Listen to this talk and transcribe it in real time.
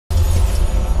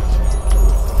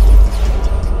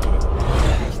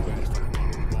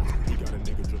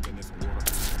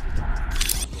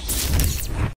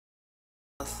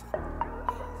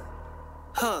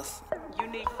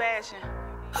passion.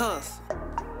 Hustle.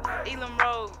 Elam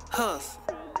Road. Hustle.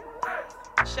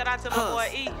 Shout out to my boy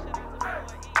E.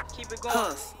 Keep it going.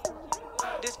 Hustle.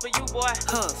 This for you, boy.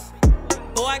 Hustle.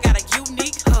 Boy, I got a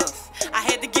unique hustle. I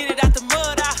had to get it out the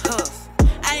mud. I hustle.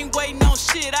 I ain't waiting on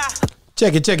shit.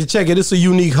 Check it. It's a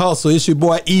unique hustle. It's your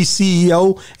boy E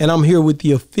CEO, and I'm here with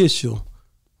the official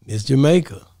Miss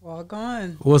Jamaica. Walk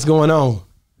on. What's going on?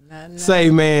 Nothing. Say,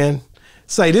 man.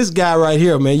 Say, this guy right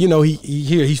here, man. You know he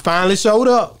here. He finally showed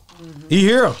up. He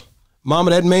here.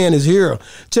 Mama, that man is here.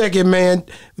 Check it, man.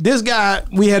 This guy,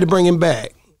 we had to bring him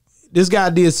back. This guy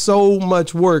did so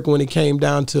much work when it came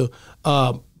down to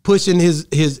pushing his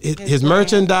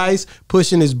merchandise,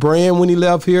 pushing his brand when he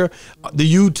left here,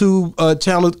 the YouTube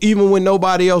channel, even when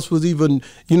nobody else was even,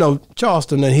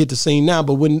 Charleston done hit the scene now.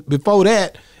 But before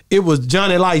that, it was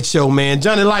Johnny Light Show, man.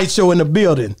 Johnny Light Show in the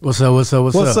building. What's up? What's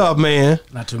up, man?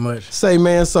 Not too much. Say,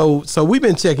 man, so we've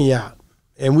been checking you out,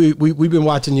 and we've been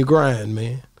watching you grind,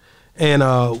 man. And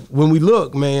when we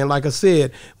look, man, like I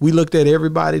said, we looked at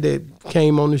everybody that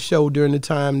came on the show during the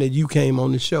time that you came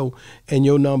on the show, and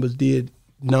your numbers did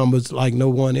numbers like no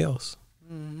one else.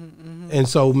 And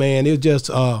so, man, it just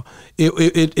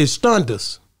it stunned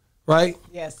us, right?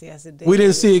 Yes, it did. We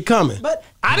didn't see it coming. But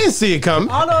I didn't see it coming.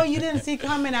 Although you didn't see it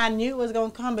coming, I knew it was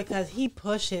gonna come because he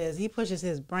pushes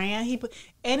his brand.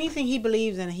 Anything he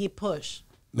believes in, he push.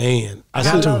 Man, I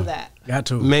love that. Got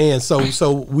to. Man,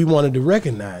 so we wanted to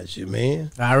recognize you,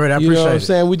 man. I appreciate it. You know what I'm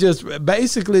saying? We just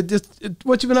basically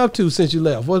what you been up to since you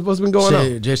left? What's been going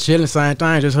on? Just chilling, same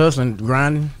thing, just hustling,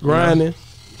 grinding,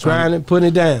 putting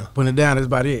it down. Putting it down. That's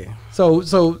about it.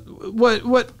 So what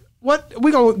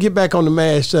we gonna get back on the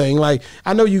MASH thing? Like,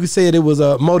 I know you said it was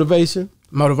a motivation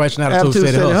attitude,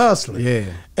 steady hustling. Yeah.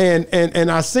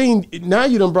 And I seen now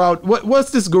you done brought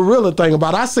what's this gorilla thing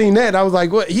about? I seen that. I was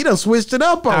like, what? He done switched it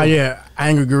up on. Oh yeah,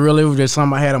 Angry Gorilla. It was just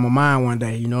something I had on my mind one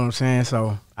day. You know what I'm saying?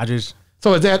 So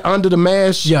So is that under the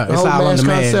MASH? Yeah, it's all under the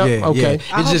MASH. Yeah, okay.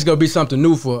 Yeah. It's just gonna be something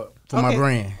new for my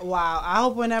brand. Wow. I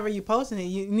hope whenever you posting it,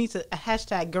 you need to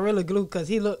hashtag Gorilla Glue because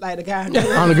he looked like the guy on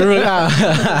the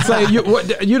Gorilla. So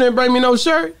you didn't bring me no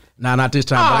shirt? Nah, not this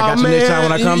time. But I got you next time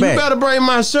when I come back. You better bring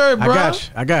my shirt, bro.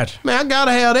 I got you. Man, I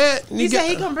gotta have that. He said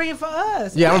he gonna bring it for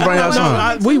us. Yeah, I'm gonna bring out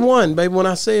something. We won, baby. When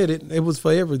I said it was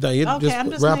for everything. It I'm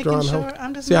just wrapped making around sure.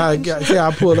 the whole. See how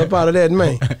I pull up out of that,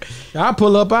 man. I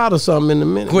pull up out of something in a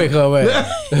minute. Quick, away.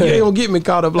 You ain't gonna get me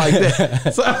caught up like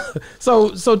that.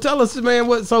 So tell us,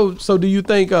 man. So do you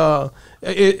think?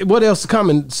 What else is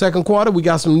coming? Second quarter, we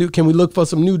got some new. Can we look for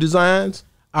some new designs?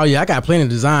 Oh yeah, I got plenty of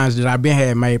designs that I've been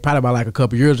had made probably about like a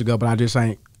couple years ago, but I just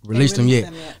ain't released them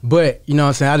yet. But you know what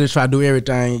I'm saying, I just try to do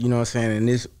everything, you know what I'm saying, in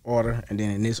this order and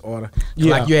then in this order.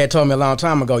 Yeah. Like you had told me a long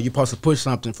time ago, you're supposed to push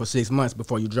something for 6 months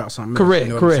before you drop something correct, else,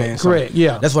 you know correct. So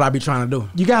yeah, that's what I be trying to do.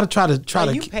 You got to try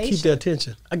to keep their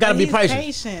attention. I got to be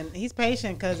patient. He's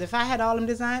patient because if I had all them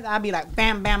designs, I'd be like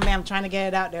bam, bam, bam, trying to get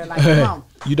it out there. Like, come on.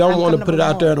 You don't want to put it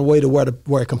out there in a way to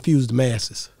where it confuse the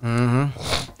masses.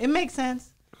 It makes sense.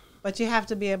 But you have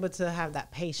to be able to have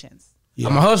that patience. Yeah.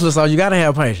 I'm a hustler, so you gotta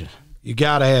have patience. You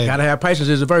gotta have patience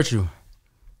is a virtue.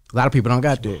 A lot of people don't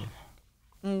got that.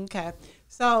 Okay.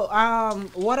 So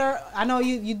I know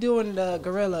you doing the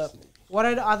gorilla. What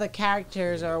are the other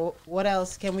characters or what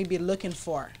else can we be looking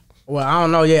for? Well, I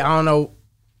don't know yet. I don't know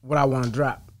what I want to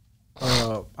drop.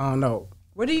 I don't know.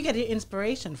 Where do you get your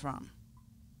inspiration from?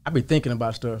 I be thinking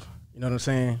about stuff. You know what I'm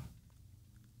saying?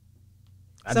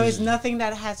 So it's nothing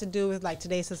that has to do with like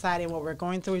today's society and what we're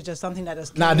going through. It's just something that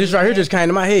is. Nah, this right here just came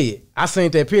to my head. I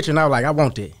seen that picture and I was like, I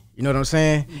want that. You know what I'm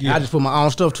saying? Yeah. I just put my own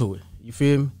stuff to it. You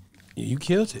feel me? You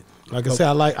killed it. Like I said,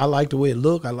 I like the way it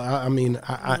look. I mean,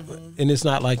 and it's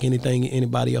not like anything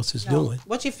anybody else is doing.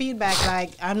 What's your feedback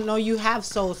like? I know you have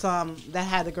sold some that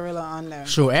had the gorilla on there.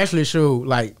 Sure, actually, sure.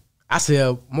 Like I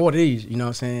sell more of these. You know what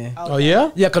I'm saying? Okay. Oh yeah?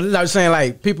 Yeah, because I was saying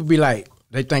like people be like.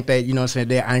 They think that, you know what I'm saying,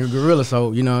 they're angry gorilla,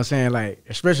 so, you know what I'm saying, like,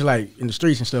 especially, like, in the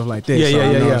streets and stuff like that. Yeah, so, yeah,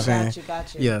 you know yeah. What I'm saying?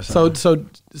 Got you. Yeah.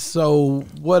 So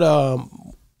what,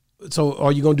 so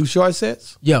are you going to do short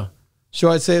sets? Yeah.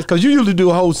 Short sets? Because you usually do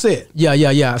a whole set.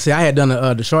 Yeah. See, I had done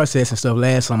the short sets and stuff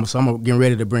last summer, so I'm getting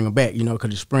ready to bring them back, you know,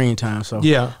 because it's springtime, so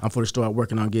yeah. I'm for to start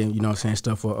working on getting, you know what I'm saying,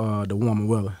 stuff for the warmer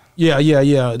weather. Yeah.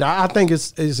 I think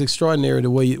it's extraordinary the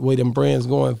way them brands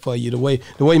going for you, the way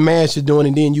MASH is doing,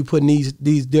 and then you putting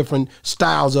these different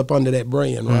styles up under that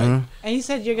brand, right? And you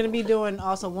said you're gonna be doing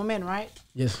also women, right?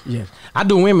 Yes. I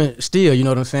do women still, you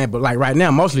know what I'm saying, but like right now,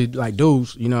 mostly like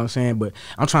dudes, you know what I'm saying, but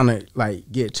I'm trying to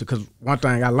like get to, because one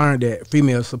thing I learned that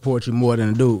females support you more than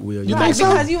a dude will. You think so?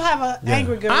 Because you have an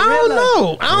angry gorilla.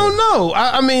 I don't know.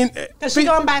 I mean, because she's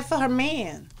going back for her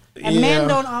man. And men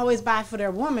don't always buy for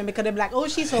their woman because they're like, oh,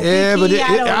 she's so picky. Yeah, but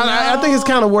I think it's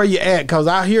kind of where you at, because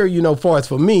I hear, far as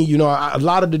for me, a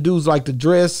lot of the dudes like to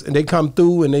dress and they come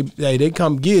through and they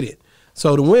come get it.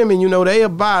 So the women, they'll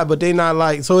buy, but they not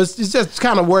like. So it's just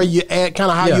kind of where you at, kind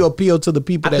of how you appeal to the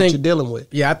people that you're dealing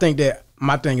with. Yeah, I think that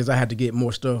my thing is I have to get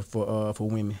more stuff for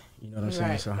women. You know what I'm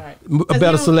saying? So a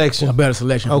better selection. A better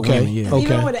selection for women. Yeah. Okay.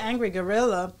 Even with the Angry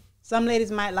Gorilla, some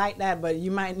ladies might like that, but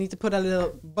you might need to put a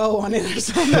little bow on it or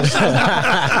something.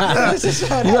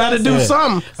 You got to do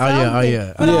something. Oh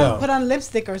yeah. Put on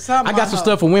lipstick or something. I got some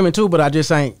stuff for women too, but I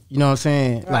just ain't,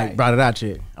 like brought it out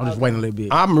yet. I'm just waiting a little bit.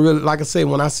 I'm really, like I said,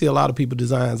 when I see a lot of people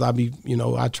designs, I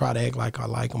try to act like I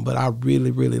like them, but I really,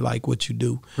 really like what you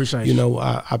do. Appreciate you.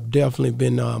 I've definitely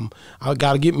been, I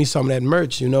got to get me some of that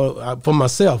merch, for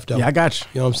myself though. Yeah, I got you.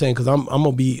 You know what I'm saying? Because I'm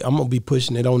gonna be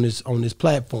pushing it on this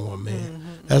platform, man.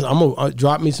 Mm-hmm. I'm gonna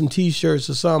drop me some T-shirts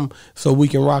or something so we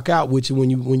can rock out with you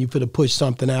when you put to push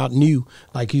something out new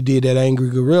like you did that Angry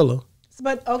Gorilla.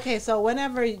 But okay, so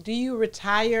whenever do you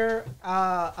retire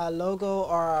a logo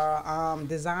or a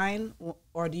design,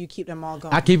 or do you keep them all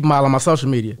going? I keep them all on my social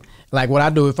media. Like what I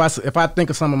do, if I think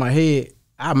of something in my head,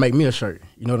 I make me a shirt.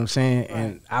 You know what I'm saying? Right.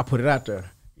 And I put it out there.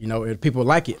 If people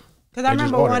like it. Because I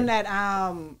remember one that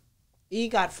E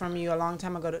got from you a long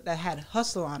time ago that had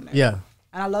hustle on there. Yeah.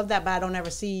 And I love that, but I don't ever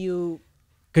see you.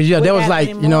 Cause that was like,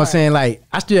 anymore. You know what I'm saying? Like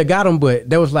I still got them, but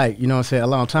that was like, you know what I'm saying, a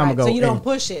long time ago. So you don't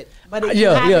push it, but if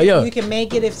you can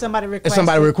make it if somebody requests. If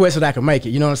somebody requests it, I can make it.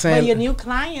 You know what I'm saying? But your new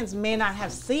clients may not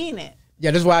have seen it.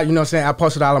 Yeah, that's why, you know what I'm saying, I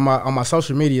post it all on my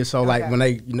social media. So like when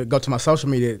they go to my social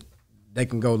media, they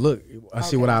can go look, I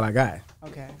see what all I got.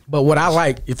 Okay. But what I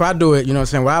like, if I do it, you know what I'm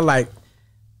saying, what I like,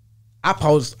 I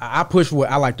push what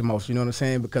I like the most. You know what I'm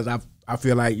saying? Because I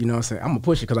feel like, you know what I'm saying, I'm gonna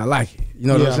push it because I like it. You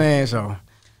know what I'm saying? So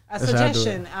a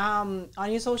suggestion on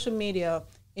your social media,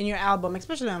 in your album,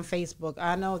 especially on Facebook.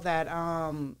 I know that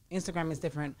Instagram is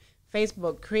different.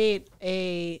 Facebook, create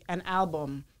an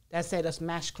album that said a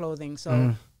smash clothing.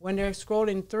 So when they're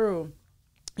scrolling through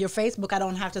your Facebook, I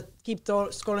don't have to keep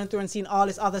scrolling through and seeing all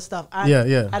this other stuff. I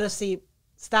just see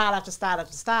style after style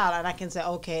after style, and I can say,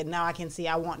 okay, now I can see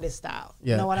I want this style.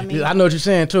 Yeah. You know what I mean? Yeah, I know what you're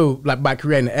saying too, like by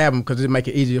creating an album, because it make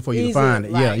it easier for you to find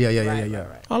it. Right,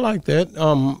 yeah. I like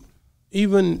that.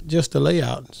 Even just the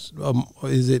layouts.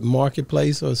 Is it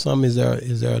marketplace or something? Is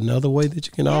there another way that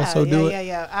you can also do it?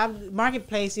 Yeah.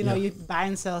 Marketplace, you buy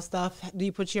and sell stuff. Do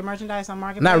you put your merchandise on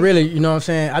marketplace? Not really. You know what I'm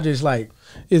saying? I just like.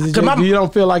 Is it just, you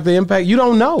don't feel like the impact? You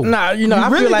don't know. Nah, I really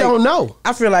feel like, don't know.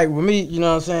 I feel like with me, you know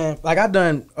what I'm saying? Like I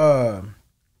done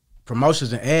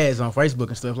promotions and ads on Facebook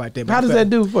and stuff like that. How does that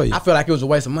do for you? I feel like it was a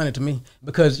waste of money to me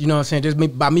because, you know what I'm saying,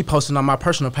 just by me posting on my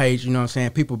personal page, you know what I'm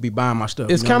saying, people be buying my stuff.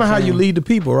 It's kind of how you lead the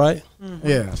people, right? Mm-hmm.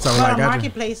 Yeah. So like on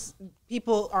Marketplace,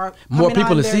 people are more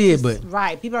people to see it, but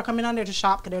right, people are coming on there to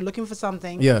shop because they're looking for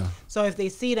something. Yeah. So if they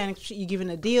see that and you giving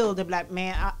a deal, they're like,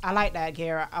 man, I like that,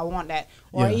 Gary, I want that.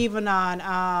 Or even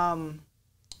on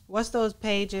what's those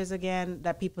pages again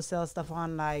that people sell stuff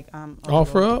on, like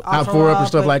OfferUp and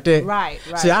stuff like that? Right.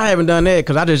 See, I haven't done that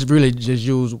because I just really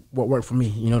use what worked for me.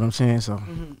 You know what I'm saying? So,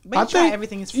 but I think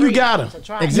everything is free. You gotta,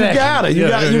 exactly. You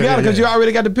gotta, because you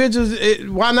already got the pictures.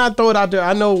 Why not throw it out there?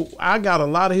 I know I got a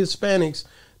lot of Hispanics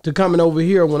to coming over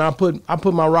here when I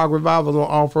put my rock revivals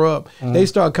on OfferUp. They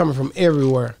start coming from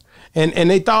everywhere, and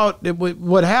they thought that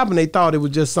what happened. They thought it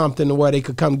was just something where they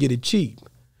could come get it cheap,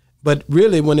 but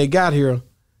really when they got here.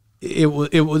 It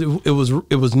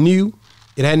was new.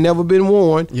 It had never been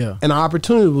worn. Yeah. And the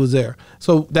opportunity was there.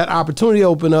 So that opportunity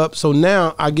opened up. So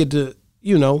now I get to,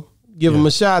 give them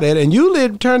a shot at it. And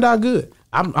it turned out good.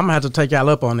 I'm gonna have to take y'all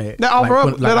up on that. That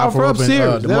OfferUp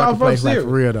serious. That OfferUp serious. Like for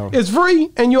real though. It's free,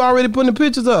 and you already putting the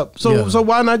pictures up. So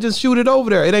why not just shoot it over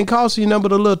there? It ain't costing you nothing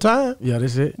but a little time. Yeah,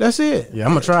 that's it. That's it. Yeah,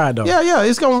 I'm gonna try it though. Yeah.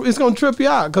 It's gonna trip you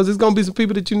out because it's gonna be some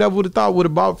people that you never would have thought would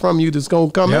have bought from you that's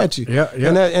gonna come at you. Yeah.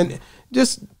 And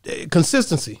just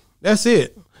consistency. That's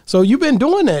it. So you've been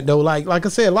doing that though. Like I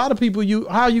said, a lot of people.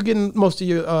 How are you getting most of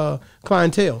your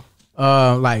clientele?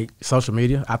 Like social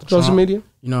media. Social media.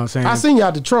 You know what I'm saying? I seen you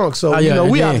out the trunk, so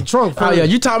we out the trunk first. Oh yeah,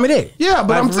 you taught me that. Yeah,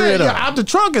 but I'm saying out the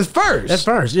trunk is first. That's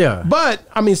first, yeah. But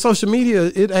I mean, social media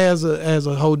it has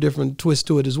a whole different twist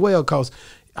to it as well, cause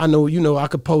I know I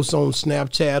could post on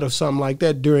Snapchat or something like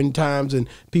that during times, and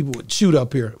people would shoot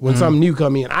up here when something new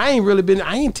come in. I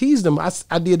ain't teased them.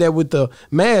 I did that with the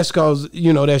mask, cause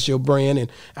that's your brand,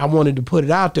 and I wanted to put it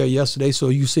out there yesterday, so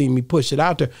you seen me push it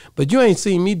out there. But you ain't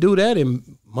seen me do that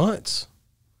in months.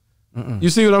 You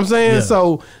see what I'm saying? Yeah.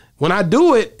 So when I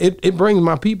do it, it brings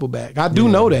my people back. I do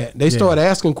know that. They start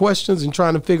asking questions and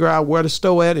trying to figure out where to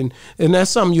stow at, and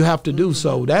that's something you have to do.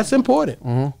 So that's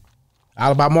important.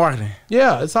 All about marketing.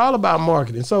 Yeah, it's all about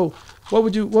marketing. So what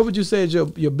would you say is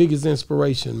your biggest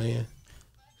inspiration, man?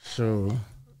 So,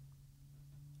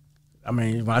 I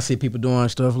mean, when I see people doing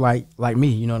stuff like me,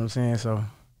 you know what I'm saying? So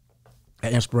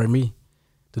that inspires me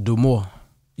to do more.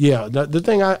 Yeah, the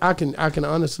thing I can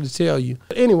honestly tell you.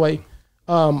 Anyway,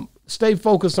 stay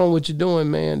focused on what you're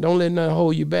doing, man. Don't let nothing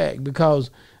hold you back,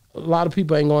 because a lot of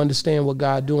people ain't gonna understand what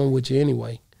God doing with you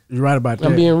anyway. You're right about that.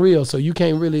 I'm being real, so you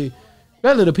can't really,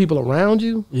 especially the people around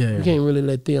you. Yeah. You can't really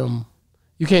let them.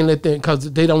 You can't let them,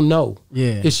 because they don't know.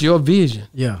 Yeah. It's your vision.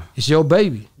 Yeah. It's your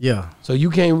baby. Yeah. So you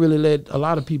can't really let a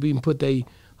lot of people even put their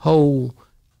whole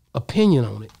opinion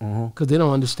on it, because they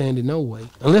don't understand it no way,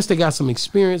 unless they got some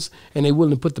experience and they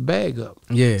willing to put the bag up.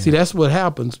 Yeah. See, that's what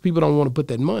happens. People don't want to put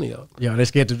that money up. Yeah, they're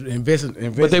scared to invest.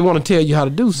 But they want to tell you how to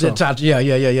do something. Yeah.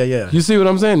 You see what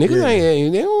I'm saying?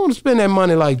 Niggas they don't want to spend that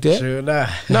money like that. Sure not.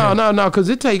 No, because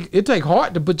it take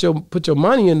heart to put your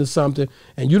money into something,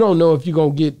 and you don't know if you're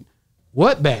gonna get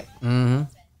what back. Mm-hmm.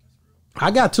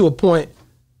 I got to a point.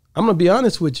 I'm gonna be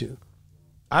honest with you.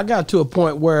 I got to a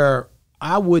point where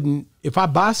I wouldn't, if I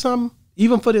buy something,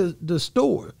 even for the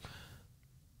store,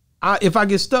 if I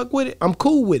get stuck with it, I'm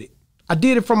cool with it. I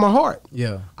did it from my heart.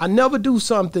 Yeah. I never do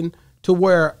something to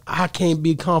where I can't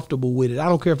be comfortable with it. I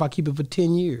don't care if I keep it for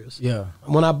 10 years. Yeah.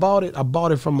 When I bought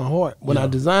it from my heart. When I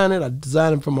designed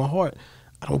it from my heart.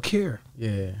 I don't care.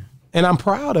 Yeah. And I'm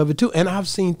proud of it too. And I've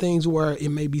seen things where it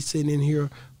may be sitting in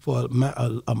here for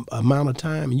a amount of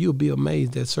time, and you'll be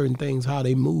amazed at certain things, how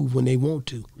they move when they want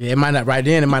to. Yeah, it might not right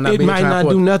then. It might not. It might not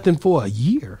do nothing for a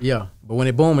year. Yeah, but when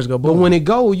it boom, it's gonna boom. But when it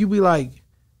go, you be like,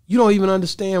 you don't even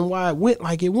understand why it went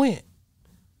like it went.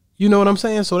 You know what I'm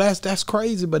saying? So that's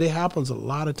crazy, but it happens a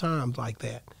lot of times like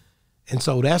that. And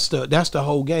so that's the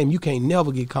whole game. You can't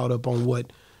never get caught up on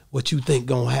what you think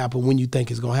gonna happen when you think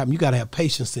it's gonna happen. You gotta have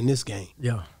patience in this game.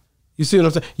 Yeah. You see what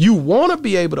I'm saying? You want to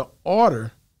be able to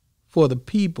order for the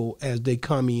people as they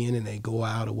come in and they go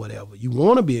out or whatever. You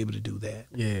want to be able to do that.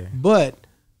 Yeah. But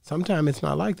sometimes it's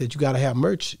not like that. You got to have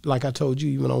merch, like I told you,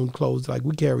 even on clothes, like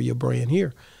we carry your brand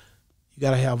here. You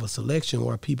got to have a selection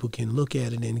where people can look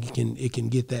at it and it can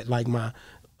get that, like my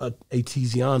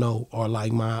Tiziano, or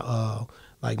like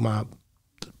my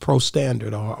Pro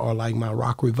Standard, or like my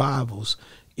Rock Revivals.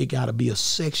 It got to be a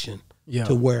section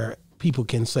to where people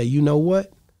can say, you know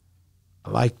what? I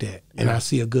like that, and I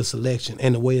see a good selection,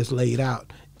 and the way it's laid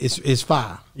out, it's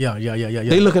fire. Yeah.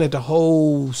 They looking at the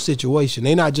whole situation.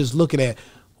 They not just looking at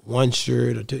one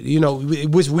shirt or two. You know,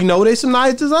 which we know there's some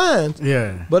nice designs.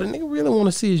 Yeah. But a nigga really want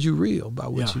to see is you real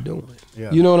about what you're doing.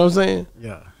 Yeah. You know what I'm saying?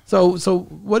 Yeah. So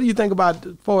what do you think about,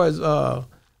 as far as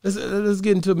let's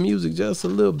get into music just a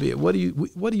little bit. What do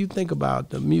you think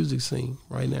about the music scene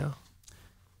right now?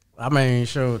 I mean,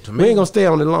 sure, to me. We ain't gonna stay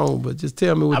on it long, but just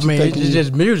tell me what you think. It's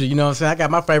just music, you know what I'm saying? I got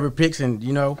my favorite picks, and,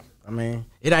 you know, I mean,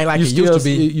 it ain't like it used to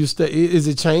be. Is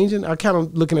it changing? I kind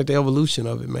of looking at the evolution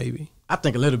of it, maybe. I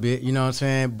think a little bit, you know what I'm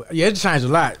saying? But yeah, it changed a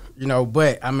lot, you know,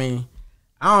 but, I mean,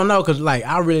 I don't know, because, like,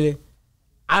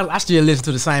 I still listen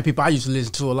to the same people I used to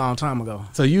listen to a long time ago.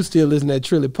 So you still listen to that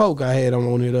Trilly Polk I had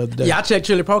on here the other day? Yeah, I checked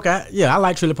Trilly Polk out. Yeah, I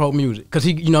like Trilly Polk music. Because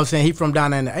he, you know what I'm saying, he from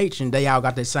down there in the H, and they all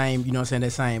got that same, you know what I'm saying,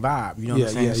 that same vibe. You know what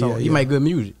I'm saying? So he make good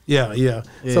music. Yeah.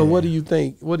 So what do you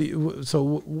think?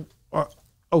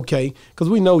 Okay, because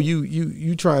we know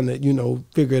you trying to, you know,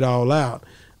 figure it all out.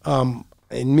 And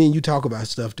me and you talk about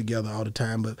stuff together all the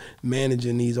time, but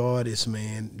managing these artists,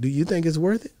 man, do you think it's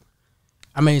worth it?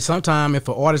 I mean, sometimes if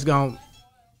an artist gonna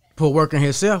put work in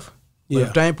himself, but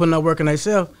if they ain't putting no work in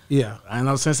themselves, I ain't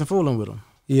no sense in fooling with them.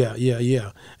 Yeah.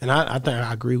 And I think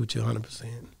I agree with you 100%.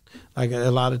 Like a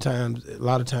lot of times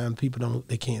people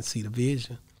they can't see the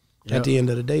vision. Yep. At the end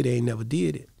of the day, they ain't never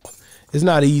did it. It's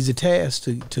not an easy task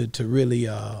to really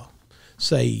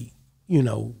say, you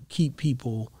know, keep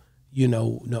people, you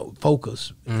know,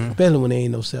 focused, especially when they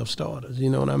ain't no self-starters. You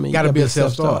know what I mean? You gotta be a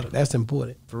self-starter. That's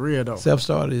important. For real, though.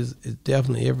 Self-starter is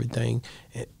definitely everything,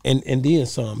 and then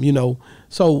some. You know,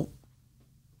 so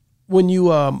when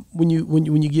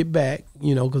you get back,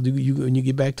 you know, because when you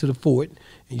get back to the fort and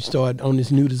you start on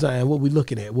this new design, what we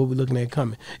looking at? What we looking at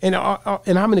coming? And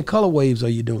how many color waves are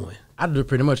you doing? I do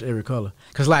pretty much every color.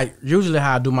 Because, like, usually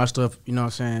how I do my stuff, you know what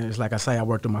I'm saying, it's like I say, I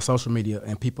work through my social media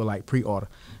and people, like, pre-order.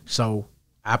 So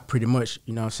I pretty much,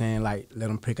 you know what I'm saying, like, let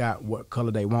them pick out what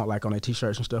color they want, like, on their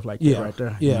T-shirts and stuff like that right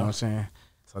there. You know what I'm saying?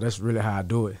 So that's really how I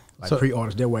do it. Like, so,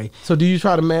 pre-orders that way. So do you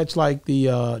try to match, like,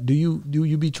 the, do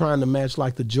you be trying to match,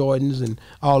 like, the Jordans and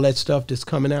all that stuff that's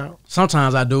coming out?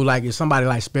 Sometimes I do. Like, if somebody,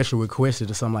 like, special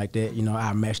requested or something like that, you know,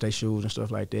 I match their shoes and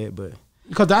stuff like that, but...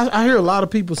 because I hear a lot of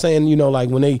people saying, you know, like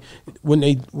when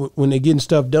they getting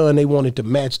stuff done, they want it to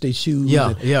match their shoes.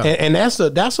 Yeah, and that's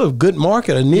a good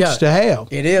market, a niche to have.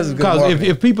 It is a good because market.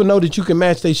 if people know that you can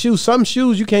match their shoes, some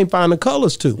shoes you can't find the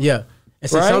colors to. Yeah. And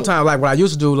see, right? sometimes, like what I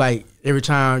used to do, like every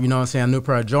time, you know what I'm saying, a new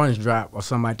pair of Jordans drop or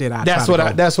something like that,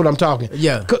 that's what I'm talking.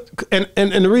 Yeah. And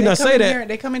the reason I say that,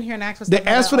 they come in here and ask for they stuff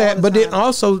ask for that, but then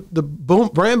also the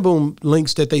brand boom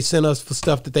links that they send us for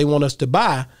stuff that they want us to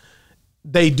buy,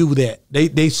 they do that.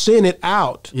 They send it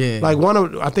out. Yeah. Like one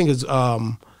of, I think is I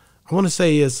want to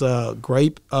say it's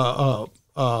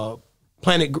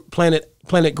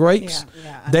Planet Grapes.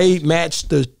 Yeah, they match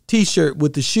the T-shirt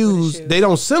with the shoes. They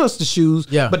don't send us the shoes,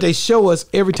 but they show us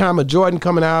every time a Jordan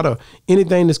coming out or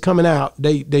anything that's coming out.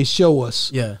 They show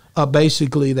us,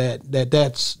 basically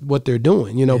that's what they're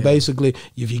doing. You know, basically,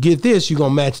 if you get this, you're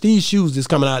gonna match these shoes that's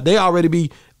coming out. They already be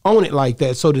on it like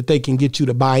that so that they can get you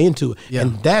to buy into it. Yeah.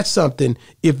 And that's something.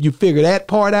 If you figure that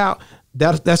part out,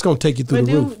 that's gonna take you through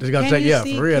the roof. It's gonna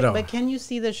take for real though. But can you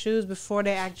see the shoes before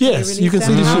they actually release them? You can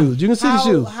see the shoes. You can see the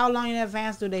shoes. How long in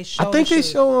advance do they show? I think they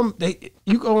show them.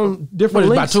 You go on different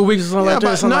links. About 2 weeks or something like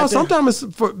that. No, sometimes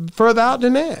it's further out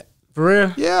than that. For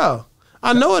real? Yeah,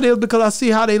 I know it is because I see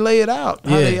how they lay it out.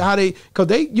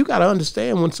 Because you got to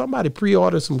understand when somebody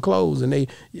pre-orders some clothes and they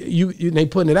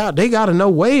putting it out, they got to know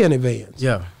way in advance.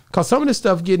 Yeah. Because some of this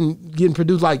stuff getting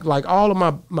produced, like all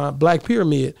of my Black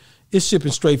Pyramid, is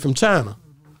shipping straight from China.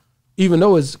 Even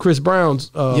though it's Chris Brown's,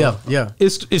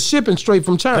 it's shipping straight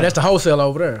from China. But that's the wholesale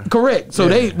over there. Correct. So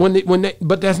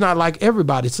but that's not like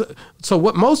everybody. So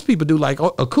what most people do, like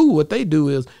Aku, what they do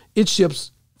is it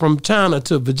ships from China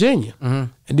to Virginia, and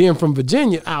then from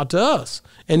Virginia out to us,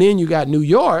 and then you got New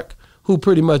York, who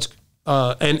pretty much,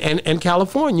 and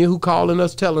California, who calling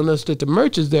us, telling us that the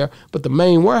merch is there, but the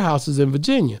main warehouse is in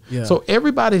Virginia. Yeah. So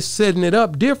everybody's setting it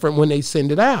up different when they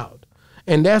send it out.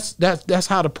 And that's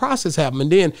how the process happens.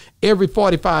 And then every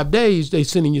 45 days, they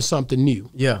sending you something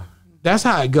new. Yeah. That's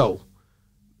how it go.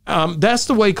 That's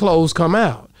the way clothes come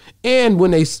out. And when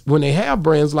they have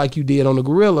brands like you did on the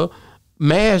Gorilla,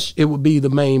 MASH, it would be the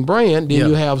main brand. Then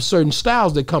you have certain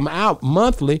styles that come out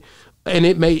monthly, and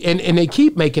and they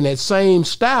keep making that same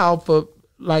style for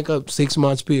like a 6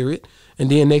 months period. And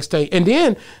then next day, and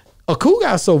then Aku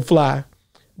got so fly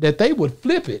that they would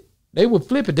flip it. They would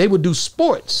flip it. They would do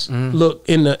sports look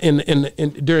during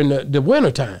the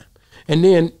wintertime. And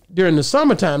then during the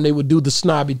summertime, they would do the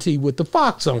snobby tee with the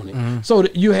fox on it. So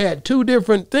that you had two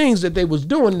different things that they was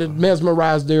doing to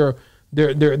mesmerize their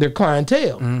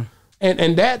clientele.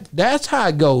 And that's how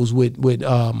it goes with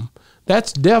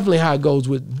that's definitely how it goes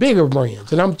with bigger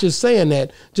brands. And I'm just saying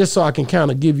that just so I can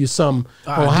kind of give you some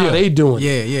on how they doing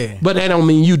it. Yeah. But that don't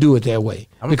mean you do it that way.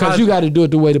 Because you got to do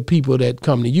it the way the people that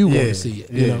come to you want to see it.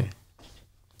 You know?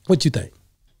 What you think?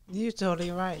 You're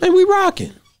totally right. And we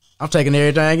rocking. I'm taking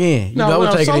everything in. No,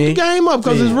 soak the game up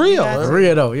because it's real. It's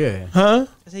real though, yeah. Huh?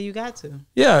 I say you got to.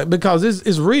 Yeah, because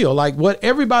it's real. Like what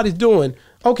everybody's doing.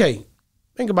 Okay,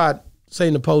 think about, say,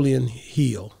 Napoleon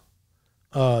Hill.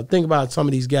 Think about some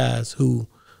of these guys who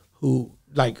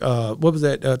like, what was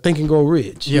that? Think and Grow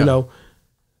Rich. Yeah. You know,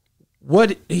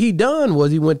 what he done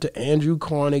was he went to Andrew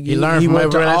Carnegie. He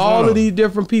went to all of these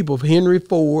different people. Henry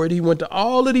Ford. He went to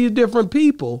all of these different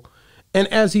people. And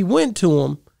as he went to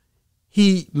them,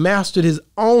 he mastered his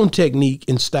own technique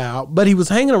and style, but he was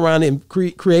hanging around in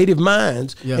creative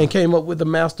minds and came up with a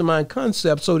mastermind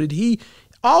concept so that he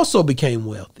also became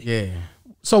wealthy. Yeah.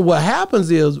 So what happens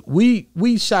is we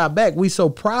shy back. We so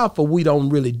prideful we don't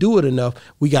really do it enough.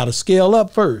 We got to scale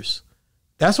up first.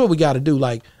 That's what we got to do.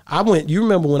 Like you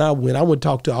remember when I went to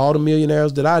talk to all the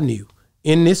millionaires that I knew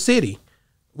in this city.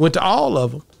 Went to all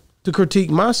of them to critique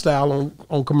my style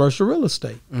on commercial real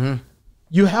estate. Mm-hmm.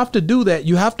 You have to do that.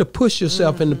 You have to push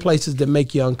yourself into places that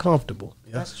make you uncomfortable.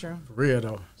 Yeah. That's true. For real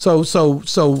though.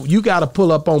 So you got to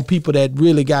pull up on people that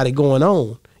really got it going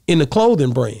on in the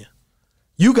clothing brand.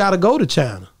 You got to go to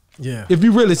China. Yeah. If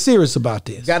you're really serious about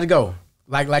this. Got to go.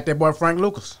 Like that boy Frank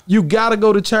Lucas. You got to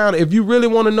go to China. If you really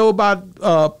want to know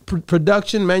about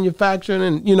production, manufacturing,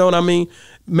 and you know what I mean,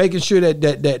 making sure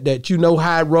that you know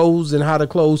how it rolls and how the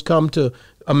clothes come to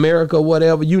America or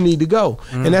whatever, you need to go.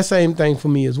 And that same thing for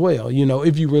me as well, you know,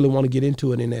 if you really want to get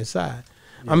into it in that side.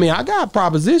 Yeah. I mean, I got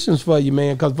propositions for you,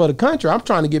 man, because for the country, I'm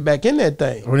trying to get back in that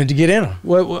thing. We need to get in them.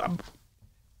 Well,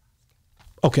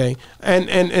 okay.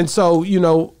 And so, you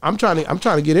know, I'm trying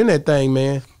to get in that thing,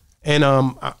 man. And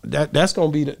that's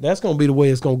gonna be the way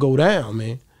it's gonna go down,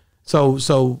 man.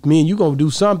 So me and you gonna do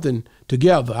something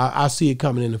together. I see it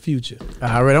coming in the future.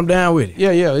 All right, I'm down with it.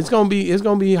 Yeah. It's gonna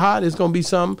be hot. It's gonna be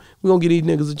something. We're gonna give these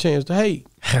niggas a chance to hate.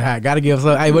 I gotta give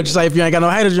some. Hey, what you say? If you ain't got no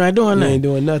haters, you ain't doing nothing. You ain't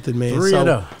doing nothing, man. For real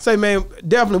though. Say, man,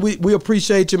 definitely we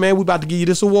appreciate you, man. We about to give you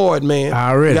this award, man.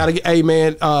 Already. We gotta get, hey,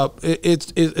 man.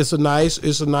 It's a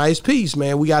nice piece,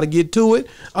 man. We got to get to it.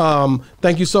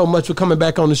 Thank you so much for coming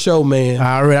back on the show, man.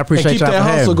 Already, I appreciate y'all. Keep that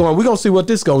hustle going. We're gonna see what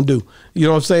this gonna do. You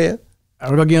know what I'm saying? We're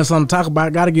gonna give him something to talk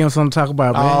about. Gotta give him something to talk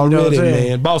about, man. Already, you know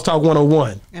man. Boss Talk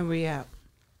 101. And we out.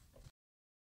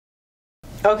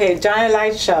 Okay, Johnny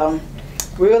Light Show.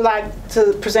 We would like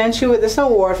to present you with this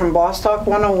award from Boss Talk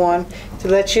 101 to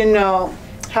let you know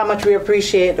how much we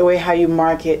appreciate the way how you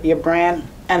market your brand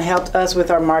and helped us with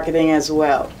our marketing as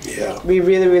well. Yeah. We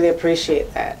really, really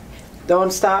appreciate that.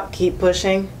 Don't stop, keep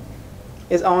pushing.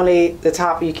 It's only the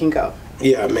top you can go.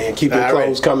 Yeah, man. Keep your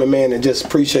clothes coming, man, and just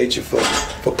appreciate you for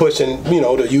pushing, the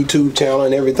YouTube channel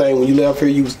and everything. When you left here,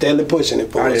 you was steadily pushing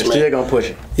it for us, man. Still gonna push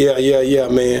it. Yeah,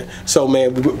 man. So,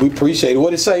 man, we appreciate it.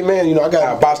 What it say, man? I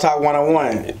got Boss Talk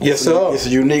 101. Yes, sir. It's a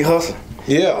unique hustle.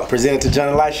 Yeah. Presented to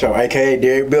Johnny Light Show, aka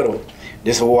Derek Biddle.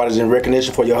 This award is in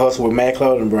recognition for your hustle with Mad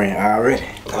Clothing Brand.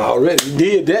 Already. You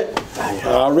did that.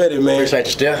 Already, man. Appreciate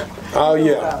you, Steph. Oh,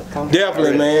 yeah.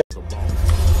 Definitely, man.